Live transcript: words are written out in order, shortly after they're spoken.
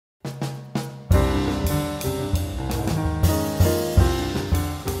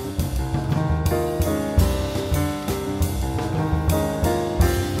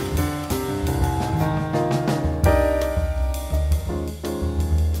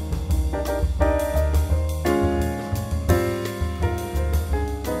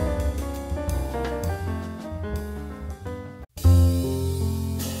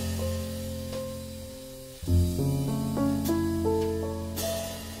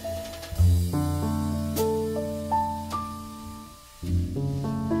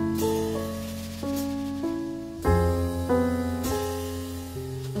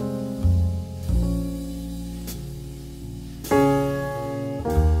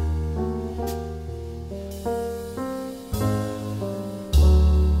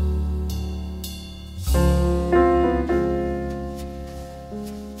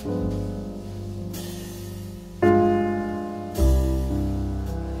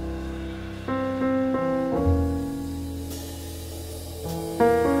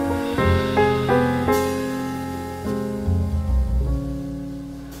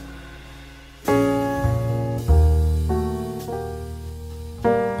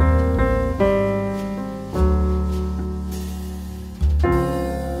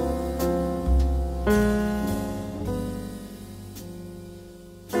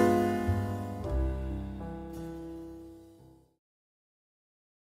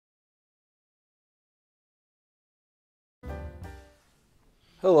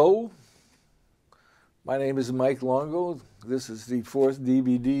Hello, my name is Mike Longo. This is the fourth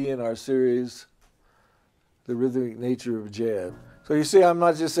DVD in our series, The Rhythmic Nature of Jazz. So you see, I'm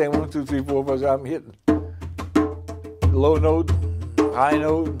not just saying 1, 2, 3, 4, 5, I'm hitting low note, high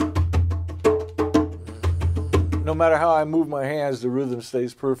note. No matter how I move my hands, the rhythm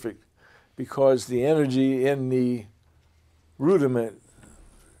stays perfect because the energy in the rudiment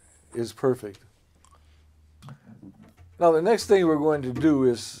is perfect. Now the next thing we're going to do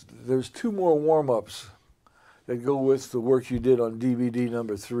is, there's 2 more warm-ups that go with the work you did on DVD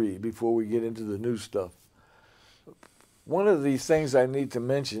number 3 before we get into the new stuff. One of the things I need to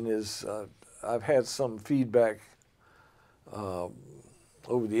mention is I've had some feedback over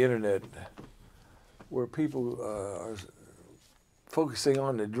the internet where people are focusing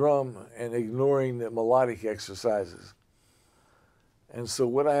on the drum and ignoring the melodic exercises. And so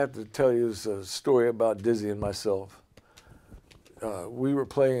what I have to tell you is a story about Dizzy and myself. We were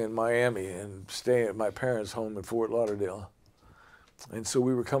playing in Miami and staying at my parents' home in Fort Lauderdale. And so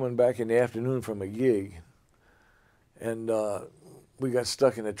we were coming back in the afternoon from a gig, and we got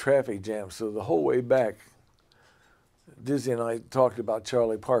stuck in a traffic jam. So the whole way back, Dizzy and I talked about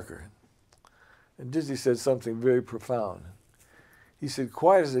Charlie Parker. And Dizzy said something very profound. He said,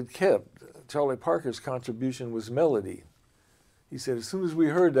 quiet as it kept, Charlie Parker's contribution was melody. He said, as soon as we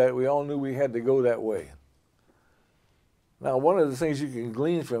heard that, we all knew we had to go that way. Now, one of the things you can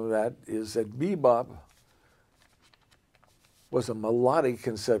glean from that is that bebop was a melodic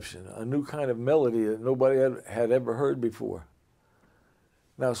conception, a new kind of melody that nobody had ever heard before.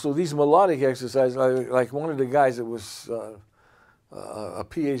 Now, so these melodic exercises, like one of the guys that was a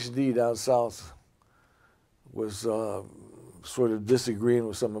PhD down south was sort of disagreeing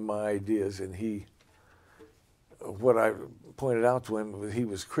with some of my ideas, and what I pointed out to him was he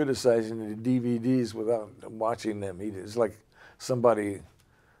was criticizing the DVDs without watching them. It's like somebody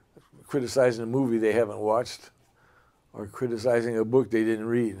criticizing a movie they haven't watched or criticizing a book they didn't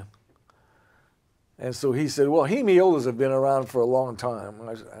read. And so he said, well, hemiolas have been around for a long time.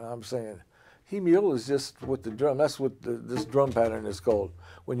 And I'm saying, hemiola is just what the drum, that's what this drum pattern is called,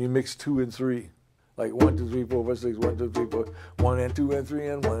 when you mix 2 and 3. Like 1, 2, 3, 4, 5, 6, 1, 2, 3, 4, 1 and 2 and 3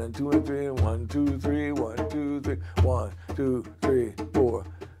 and 1 and 2 and 3 and 1, 2, 3, 1, 2, 3, 1, 2, 3, 4.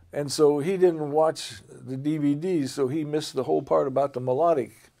 And so he didn't watch the DVDs, so he missed the whole part about the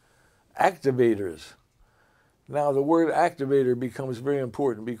melodic activators. Now the word activator becomes very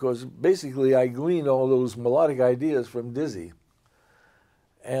important because basically I gleaned all those melodic ideas from Dizzy.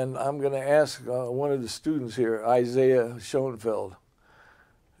 And I'm going to ask one of the students here, Isaiah Schoenfeld,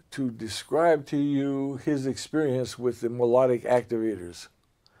 to describe to you his experience with the melodic activators.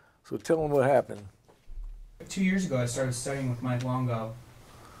 So tell him what happened. 2 years ago I started studying with Mike Longo,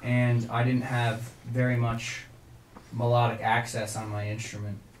 and I didn't have very much melodic access on my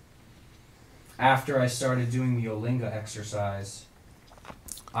instrument. After I started doing the Olinga exercise,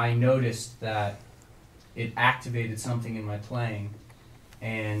 I noticed that it activated something in my playing,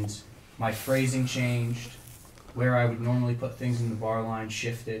 and my phrasing changed. Where I would normally put things in the bar line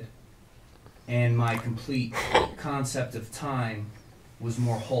shifted, and my complete concept of time was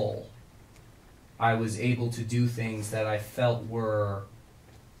more whole. I was able to do things that I felt were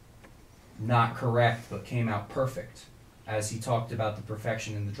not correct but came out perfect, as he talked about the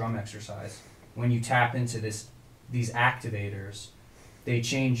perfection in the drum exercise. When you tap into these activators, they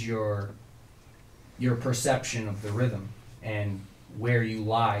change your perception of the rhythm and where you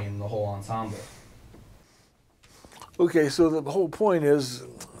lie in the whole ensemble. Okay, so the whole point is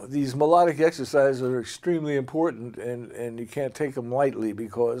these melodic exercises are extremely important, and you can't take them lightly,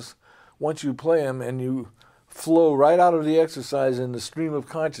 because once you play them and you flow right out of the exercise in the stream of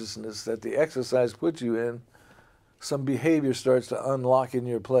consciousness that the exercise puts you in, some behavior starts to unlock in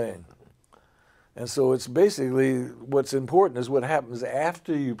your playing. And so it's basically, what's important is what happens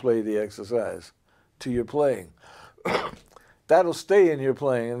after you play the exercise to your playing. That'll stay in your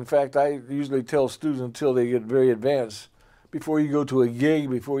playing. In fact, I usually tell students until they get very advanced, before you go to a gig,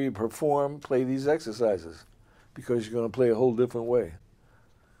 before you perform, play these exercises, because you're going to play a whole different way.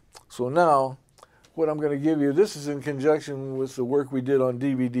 So now, what I'm going to give you, this is in conjunction with the work we did on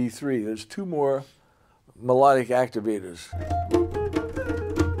DVD 3. There's 2 more melodic activators.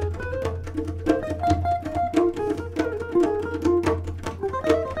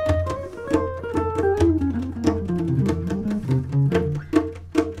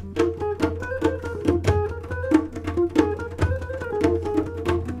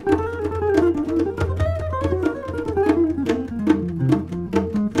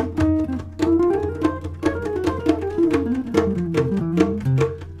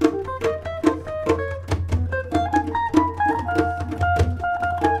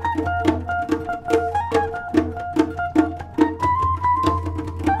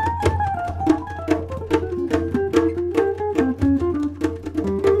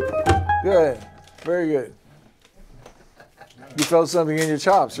 Good. Very good. You felt something in your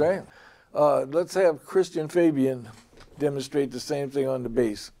chops, right? Let's have Christian Fabian demonstrate the same thing on the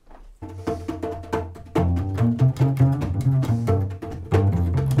bass.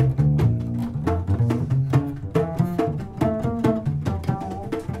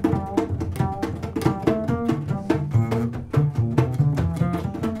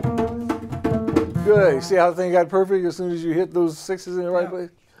 Good. See how the thing got perfect as soon as you hit those sixes in the right place?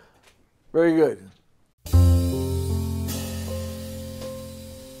 Very good.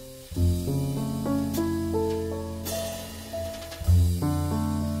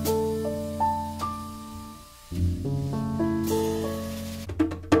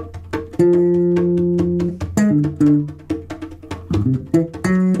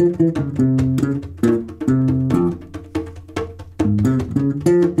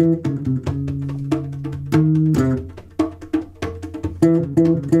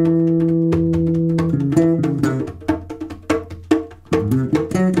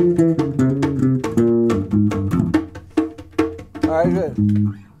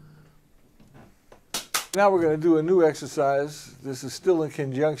 Now we're going to do a new exercise. This is still in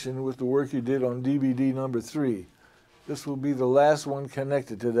conjunction with the work you did on DVD number 3. This will be the last one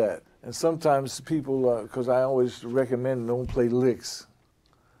connected to that. And sometimes people, because I always recommend don't play licks.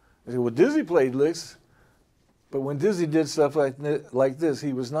 They say, well, Dizzy played licks. But when Dizzy did stuff like this,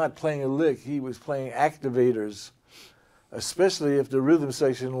 he was not playing a lick. He was playing activators, especially if the rhythm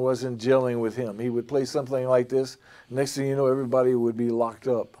section wasn't gelling with him. He would play something like this. Next thing you know, everybody would be locked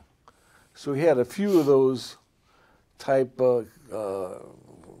up. So he had a few of those type, what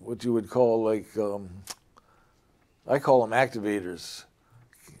you would call like, I call them activators.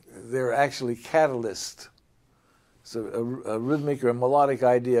 They're actually catalysts. So a rhythmic or a melodic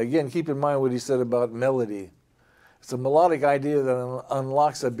idea. Again, keep in mind what he said about melody. It's a melodic idea that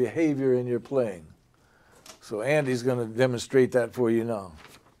unlocks a behavior in your playing. So Andy's going to demonstrate that for you now.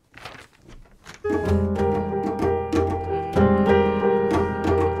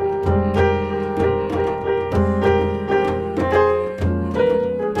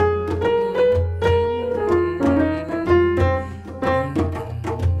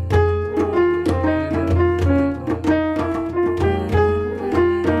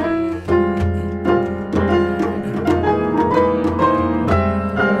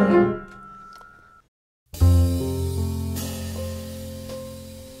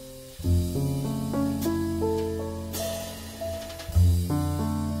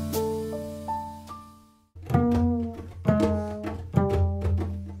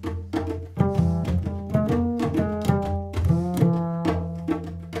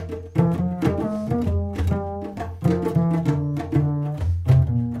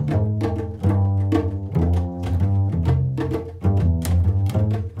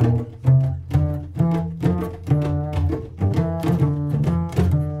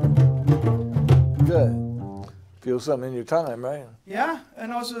 Feel something in your time, right? Yeah,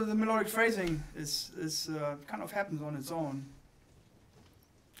 and also the melodic phrasing is kind of happens on its own.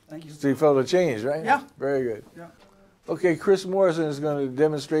 Thank you. So you felt a change, right? Yeah. Very good. Yeah. Okay, Chris Morrison is going to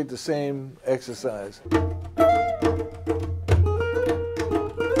demonstrate the same exercise. Okay,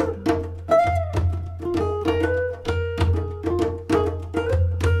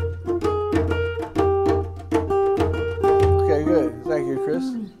 good. Thank you, Chris.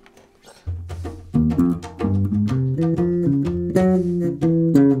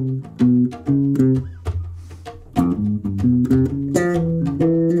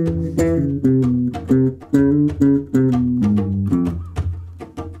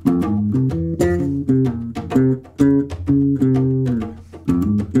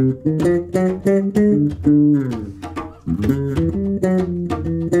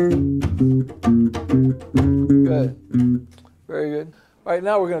 Good. Very good. All right,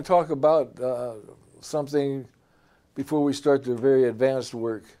 now we're going to talk about something before we start the very advanced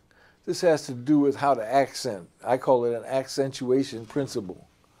work. This has to do with how to accent. I call it an accentuation principle.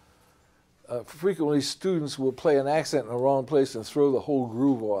 Frequently, students will play an accent in the wrong place and throw the whole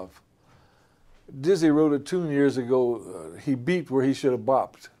groove off. Dizzy wrote a tune years ago, he beeped where he should have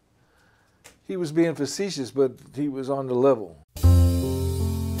bopped. He was being facetious, but he was on the level.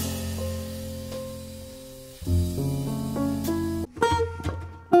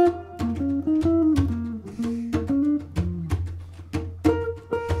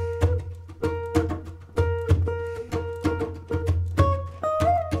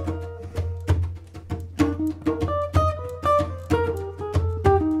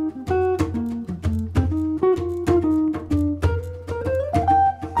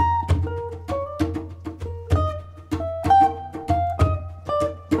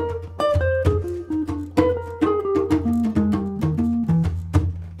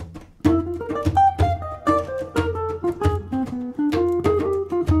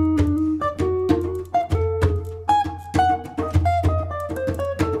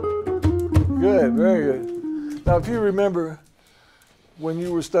 Good, very good. Now, if you remember when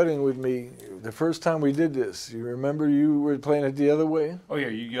you were studying with me, the first time we did this, you remember you were playing it the other way? Oh yeah,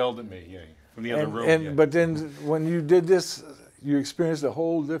 you yelled at me, yeah, from the other room. Yeah. But then when you did this, you experienced a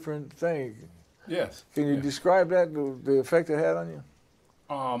whole different thing. Yes. Can you describe that, the effect it had on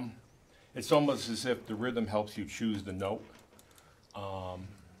you? It's almost as if the rhythm helps you choose the note,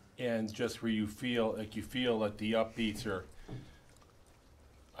 and just where you feel like the upbeats are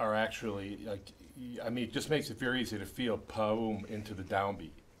actually like, I mean, it just makes it very easy to feel boom into the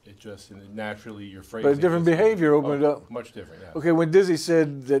downbeat. It just naturally your phrasing. But a different behavior opened up. Much different, yeah. Okay, when Dizzy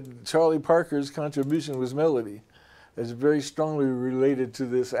said that Charlie Parker's contribution was melody, it's very strongly related to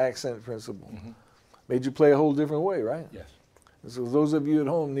this accent principle. Mm-hmm. Made you play a whole different way, right? Yes. And so those of you at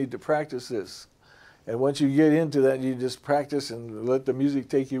home need to practice this. And once you get into that, you just practice and let the music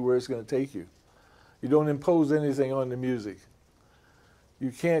take you where it's going to take you. You don't impose anything on the music. You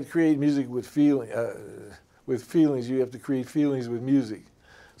can't create music with feelings. You have to create feelings with music.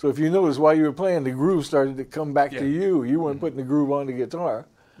 So if you notice, while you were playing, the groove started to come back to you. You weren't putting the groove on the guitar.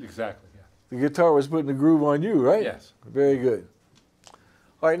 Exactly, yeah. The guitar was putting the groove on you, right? Yes. Very good.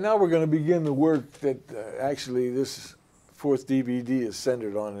 All right, now we're going to begin the work that actually this fourth DVD is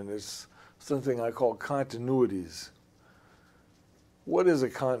centered on, and it's something I call continuities. What is a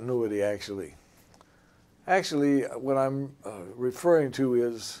continuity, actually? Actually, what I'm referring to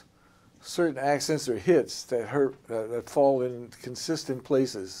is certain accents or hits that fall in consistent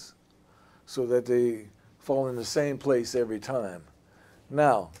places so that they fall in the same place every time.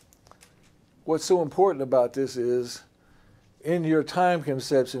 Now, what's so important about this is in your time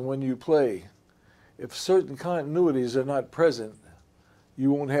conception when you play, if certain continuities are not present,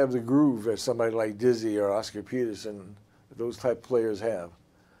 you won't have the groove that somebody like Dizzy or Oscar Peterson, those type players have.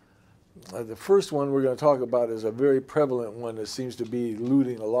 The first one we're going to talk about is a very prevalent one that seems to be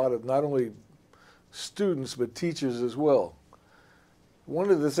eluding a lot of not only students but teachers as well.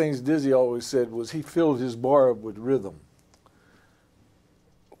 One of the things Dizzy always said was he filled his bar up with rhythm.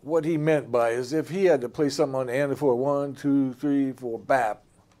 What he meant by is if he had to play something on the end for 1, 2, 3, 4, bap,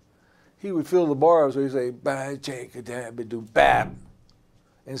 he would fill the bars where he'd say ba chake a dab do bap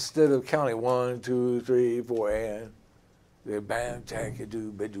instead of counting 1, 2, 3, 4 and the bam chake a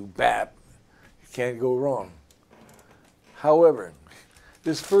do bap. You can't go wrong. However,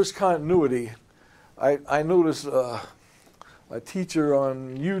 this first continuity, I noticed a teacher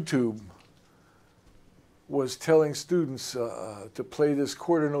on YouTube was telling students to play this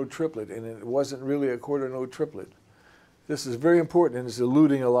quarter note triplet, and it wasn't really a quarter note triplet. This is very important, and it's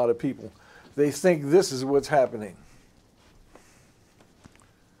eluding a lot of people. They think this is what's happening.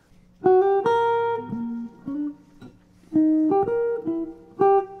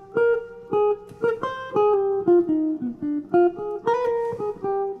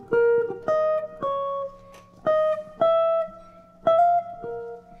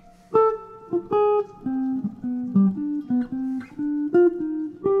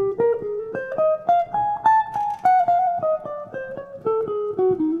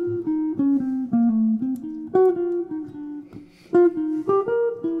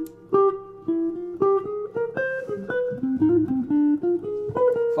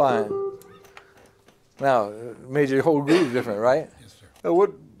 Fine. Now, it made your whole groove different, right? Yes, sir. Now,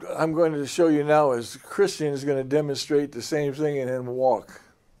 what I'm going to show you now is Christian is going to demonstrate the same thing and then walk.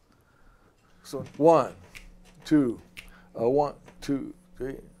 So 1, 2, 1, 2,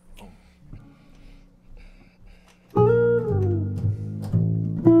 3.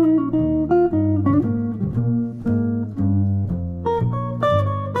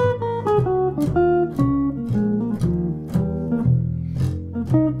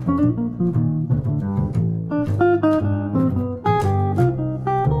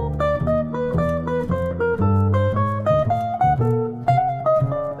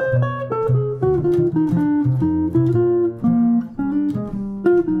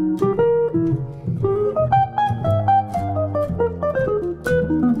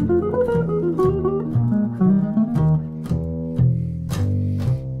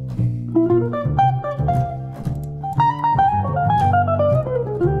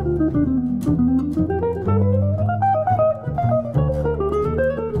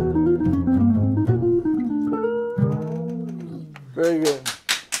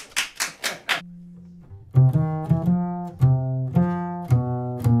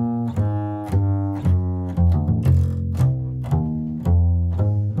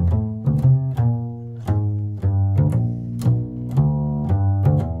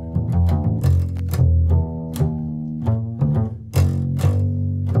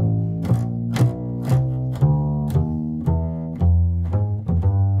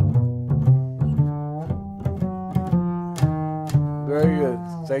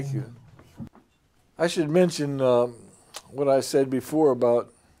 Thank you. I should mention what I said before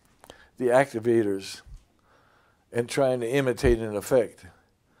about the activators and trying to imitate an effect.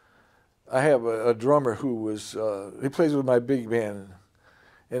 I have a drummer who was, he plays with my big band,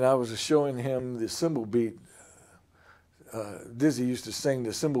 and I was showing him the cymbal beat. Dizzy used to sing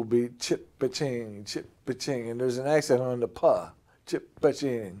the cymbal beat, chip-pa-ching, and there's an accent on the pa,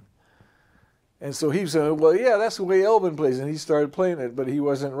 chip-pa-ching. And so he said, well, yeah, that's the way Elvin plays, and he started playing it, but he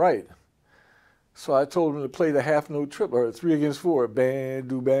wasn't right. So I told him to play the half note triple, or 3 against 4, bang,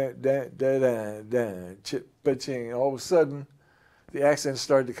 do, bang, da, da, da, da, chip-pa-ching. All of a sudden, the accent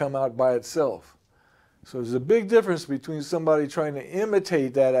started to come out by itself. So there's a big difference between somebody trying to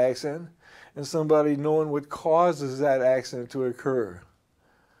imitate that accent and somebody knowing what causes that accent to occur.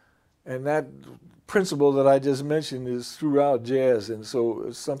 And that principle that I just mentioned is throughout jazz, and so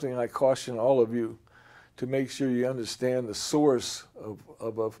it's something I caution all of you to make sure you understand the source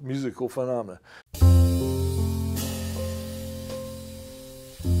of a musical phenomena.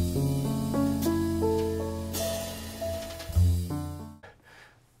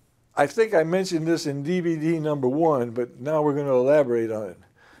 I think I mentioned this in DVD number 1, but now we're going to elaborate on it.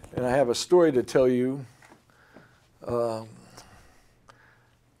 And I have a story to tell you.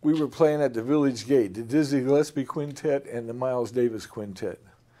 We were playing at the Village Gate, the Dizzy Gillespie Quintet and the Miles Davis Quintet.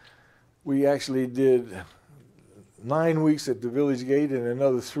 We actually did 9 weeks at the Village Gate and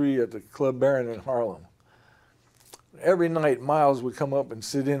another 3 at the Club Baron in Harlem. Every night, Miles would come up and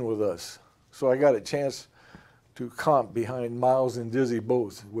sit in with us. So I got a chance to comp behind Miles and Dizzy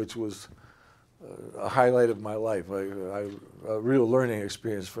both, which was a highlight of my life, a real learning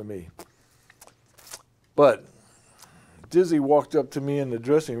experience for me. But Dizzy walked up to me in the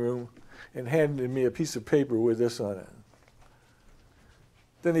dressing room and handed me a piece of paper with this on it.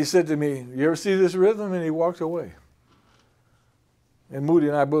 Then he said to me, you ever see this rhythm? And he walked away. And Moody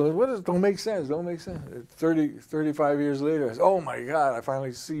and I both, don't make sense, don't make sense. 35 years later, I said, oh my God, I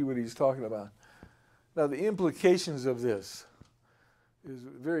finally see what he's talking about. Now the implications of this is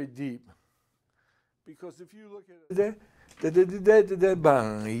very deep. Because if you look at it,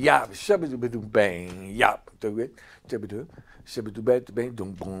 bang, yap, shabba-doo-ba-doo, bang, yap, shabba-doo, shabba-doo-ba-doo-bang,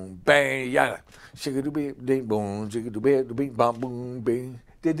 boom, bang, yap, shigga-doo-ba-doo, boom, jigga-doo-ba-doo, bang, boom, bang,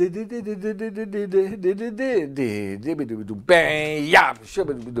 bang, yap,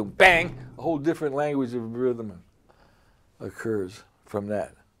 shabba-doo-ba-doo, bang. A whole different language of rhythm occurs from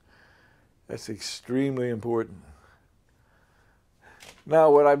that. That's extremely important.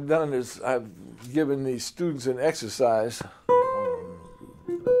 Now what I've done is I've given these students an exercise.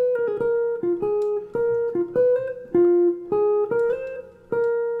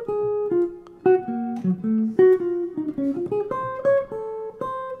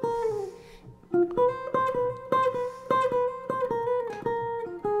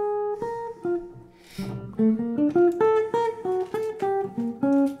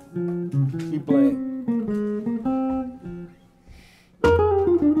 Keep playing.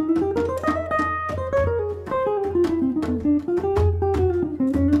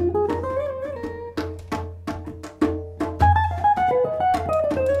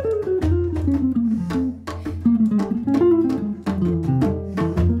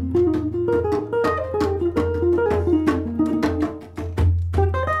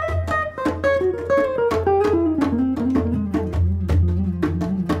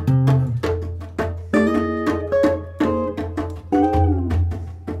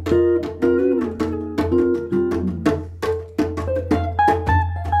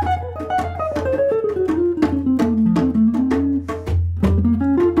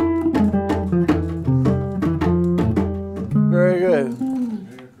 Very good.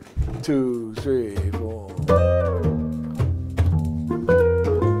 2, 3, 4.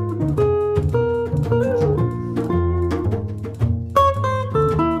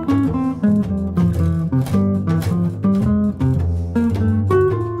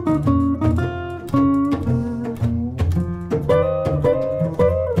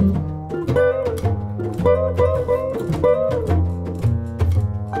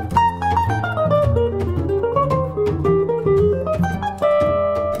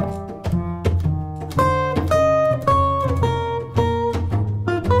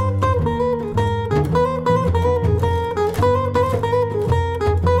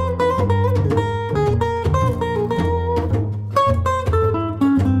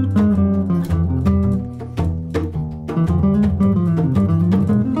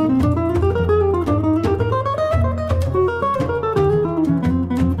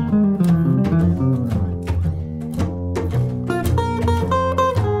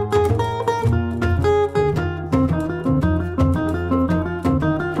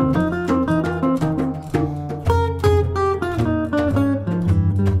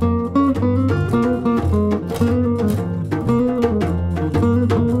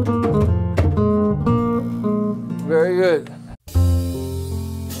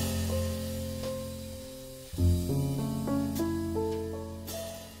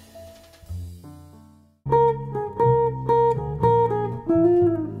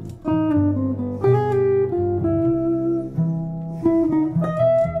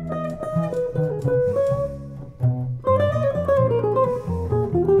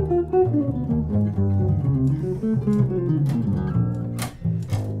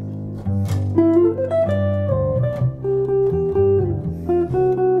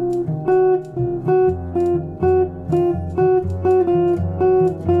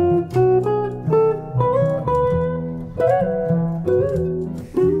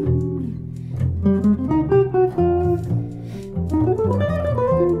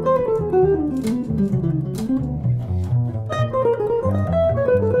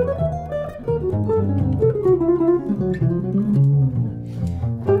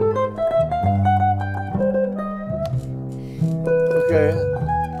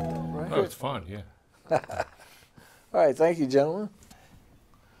 All right, thank you, gentlemen.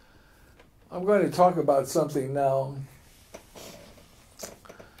 I'm going to talk about something now.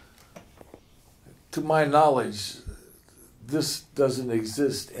 To my knowledge, this doesn't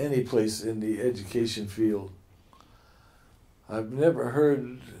exist any place in the education field. I've never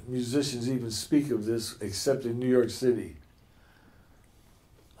heard musicians even speak of this except in New York City.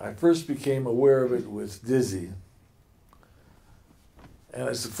 I first became aware of it with Dizzy. And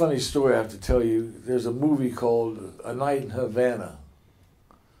it's a funny story I have to tell you. There's a movie called A Night in Havana.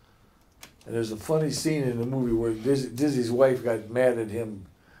 And there's a funny scene in the movie where Dizzy's wife got mad at him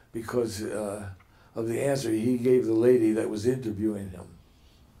because of the answer he gave the lady that was interviewing him.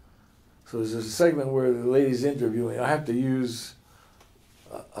 So there's a segment where the lady's interviewing. I have to use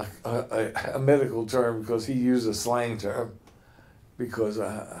a medical term because he used a slang term because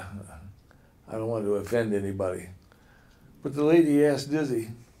I don't want to offend anybody. But the lady asked Dizzy,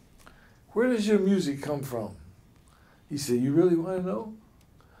 "Where does your music come from?" He said, "You really want to know?"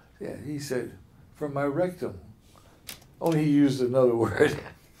 Yeah, he said, "From my rectum." Only he used another word.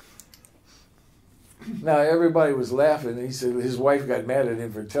 Now everybody was laughing, and he said his wife got mad at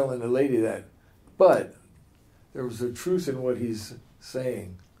him for telling the lady that. But there was a truth in what he's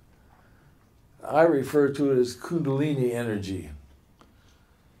saying. I refer to it as Kundalini energy.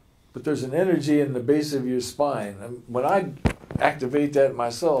 But there's an energy in the base of your spine. And when I activate that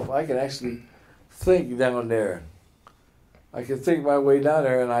myself, I can actually think down there. I can think my way down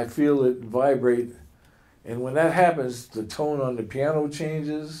there and I feel it vibrate. And when that happens, the tone on the piano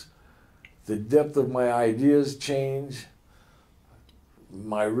changes, the depth of my ideas change,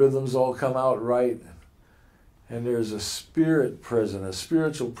 my rhythms all come out right, and there's a spirit present, a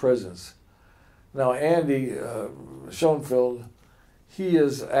spiritual presence. Now Andy Schoenfeld, he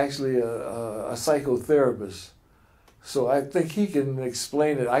is actually a psychotherapist. So I think he can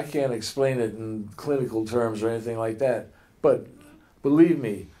explain it. I can't explain it in clinical terms or anything like that. But believe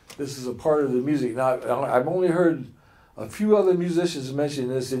me, this is a part of the music. Now, I've only heard a few other musicians mention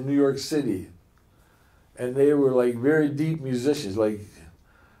this in New York City. And they were like very deep musicians, like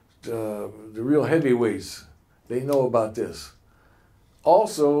the real heavyweights. They know about this.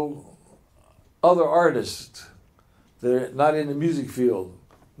 Also, other artists that are not in the music field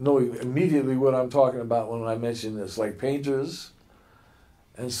know immediately what I'm talking about when I mention this, like painters.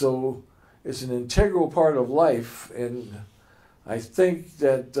 And so it's an integral part of life, and I think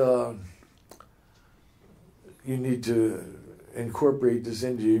that you need to incorporate this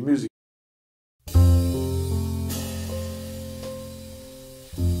into your music.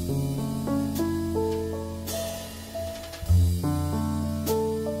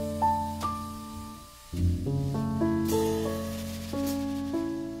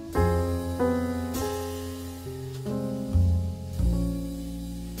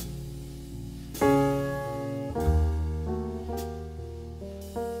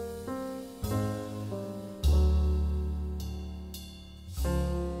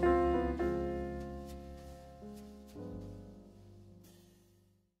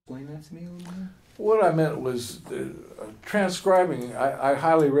 Explain that to me a little bit. What I meant was transcribing, I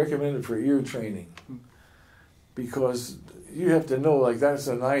highly recommend it for ear training because you have to know, like, that's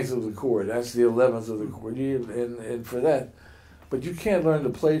the 9th of the chord, that's the 11th of the chord, and for that, but you can't learn to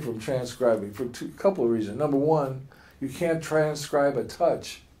play from transcribing for a couple of reasons. Number one, you can't transcribe a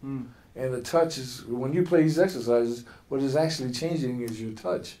touch, and the touch is, when you play these exercises, what is actually changing is your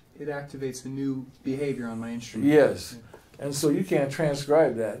touch. It activates a new behavior on my instrument. Yes. And so you can't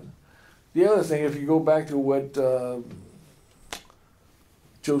transcribe that. The other thing, if you go back to what Joe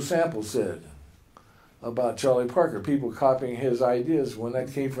Sample said about Charlie Parker, people copying his ideas when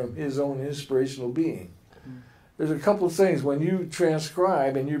that came from his own inspirational being. There's a couple of things. When you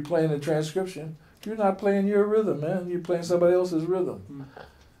transcribe and you're playing a transcription, you're not playing your rhythm, man. You're playing somebody else's rhythm.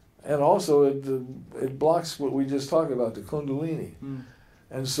 And also it blocks what we just talked about, the Kundalini.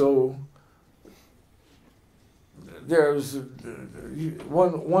 And so there's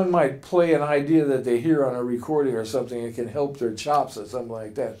one might play an idea that they hear on a recording or something. It can help their chops or something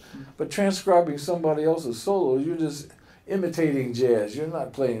like that. But transcribing somebody else's solo, you're just imitating jazz. You're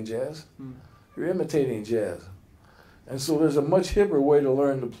not playing jazz. You're imitating jazz. And so there's a much hipper way to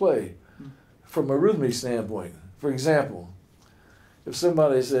learn to play from a rhythmic standpoint. For example, if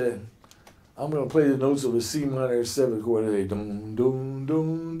somebody said, "I'm going to play the notes of a C minor 7 chord," they dum dum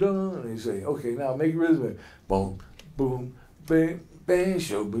dum dum, and you say, "Okay, now make rhythmic, boom, boom, bang, bang,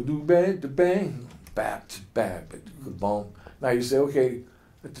 show ba do bang, da bang, bap, bap, boom." Now you say, "Okay,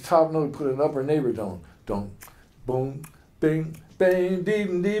 at the top note, put an upper neighbor tone, dum, boom, bing, bang, dee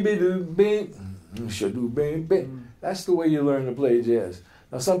dee be do bing, show do bang, bang." That's the way you learn to play jazz.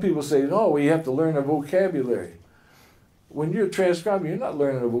 Now, some people say, no, well, you have to learn a vocabulary. When you're transcribing, you're not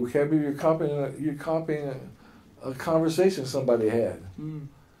learning a vocabulary, you're copying a conversation somebody had. Mm.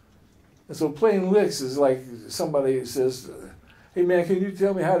 And so playing licks is like somebody says, hey man, can you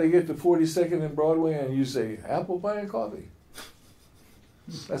tell me how to get to 42nd and Broadway? And you say, apple pie and coffee.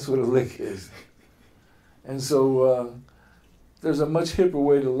 That's what a lick is. And so there's a much hipper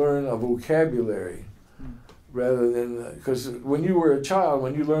way to learn a vocabulary rather than, because when you were a child,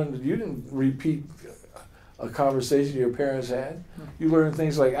 when you learned, you didn't repeat a conversation your parents had. You learned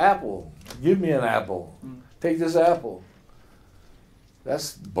things like apple, give me an apple, take this apple.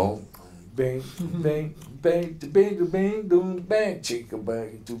 That's boom, bing, bing, bang, bing, bing, doom, bang, chicka,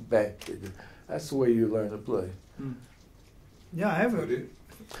 bang, do bang. That's the way you learn to play. Yeah, I have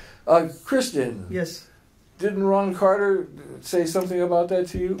a... Christian. Yes. Didn't Ron Carter say something about that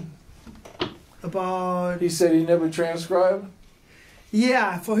to you? About... He said he never transcribed?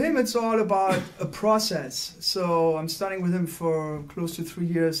 Yeah, for him it's all about a process. So I'm studying with him for close to 3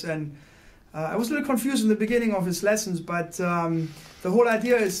 years, and I was a little confused in the beginning of his lessons, but the whole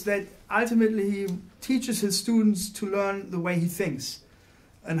idea is that ultimately he teaches his students to learn the way he thinks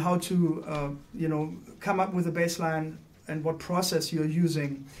and how to, come up with a bass line and what process you're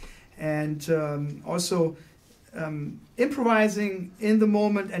using. And also improvising in the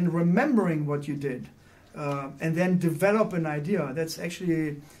moment and remembering what you did. And then develop an idea. That's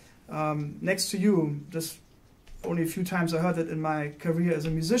actually next to you. Just only a few times I heard it in my career as a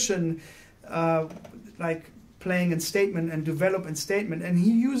musician, like playing in statement and develop in statement. And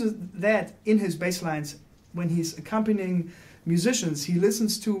he uses that in his bass lines when he's accompanying musicians. He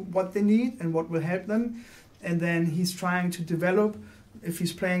listens to what they need and what will help them. And then he's trying to develop. If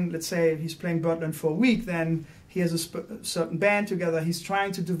he's playing, let's say he's playing Birdland for a week, then he has a certain band together. He's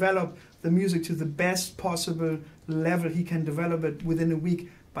trying to develop the music to the best possible level he can develop it within a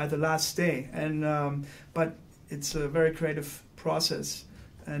week by the last day. And but it's a very creative process.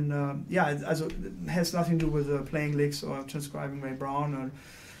 And it has nothing to do with playing licks or transcribing Ray Brown. Or,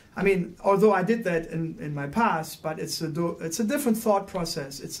 I mean, although I did that in my past, but it's a different thought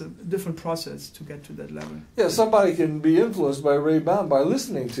process. It's a different process to get to that level. Yeah, somebody can be influenced by Ray Brown by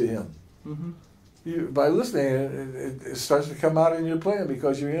listening to him. Mm-hmm. By listening, it starts to come out in your playing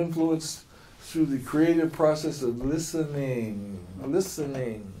because you're influenced through the creative process of listening,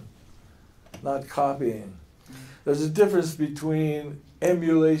 not copying. There's a difference between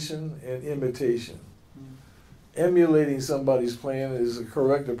emulation and imitation. Emulating somebody's playing is a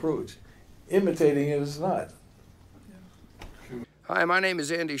correct approach. Imitating it is not. Hi, my name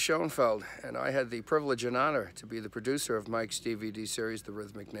is Andy Schoenfeld, and I had the privilege and honor to be the producer of Mike's DVD series, The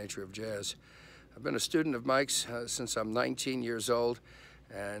Rhythmic Nature of Jazz. I've been a student of Mike's since I'm 19 years old,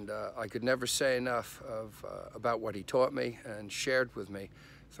 and I could never say enough about what he taught me and shared with me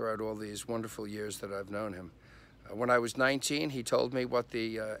throughout all these wonderful years that I've known him. When I was 19, he told me what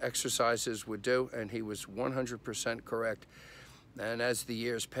the exercises would do, and he was 100% correct. And as the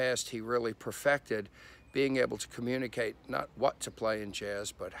years passed, he really perfected being able to communicate not what to play in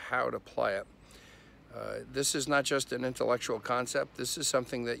jazz, but how to play it. This is not just an intellectual concept. This is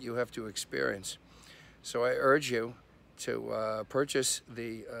something that you have to experience. So I urge you to purchase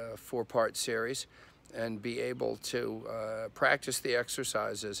the 4-part series and be able to practice the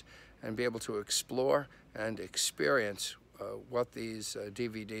exercises and be able to explore and experience what these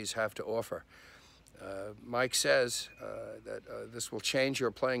DVDs have to offer. Mike says that this will change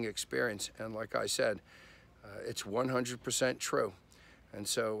your playing experience, and like I said, it's 100% true. And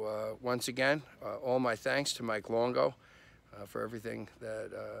so once again, all my thanks to Mike Longo for everything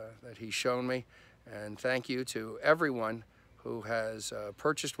that he's shown me, and thank you to everyone who has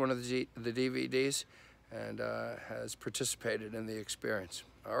purchased one of the DVDs and has participated in the experience.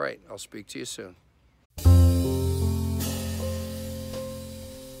 All right, I'll speak to you soon.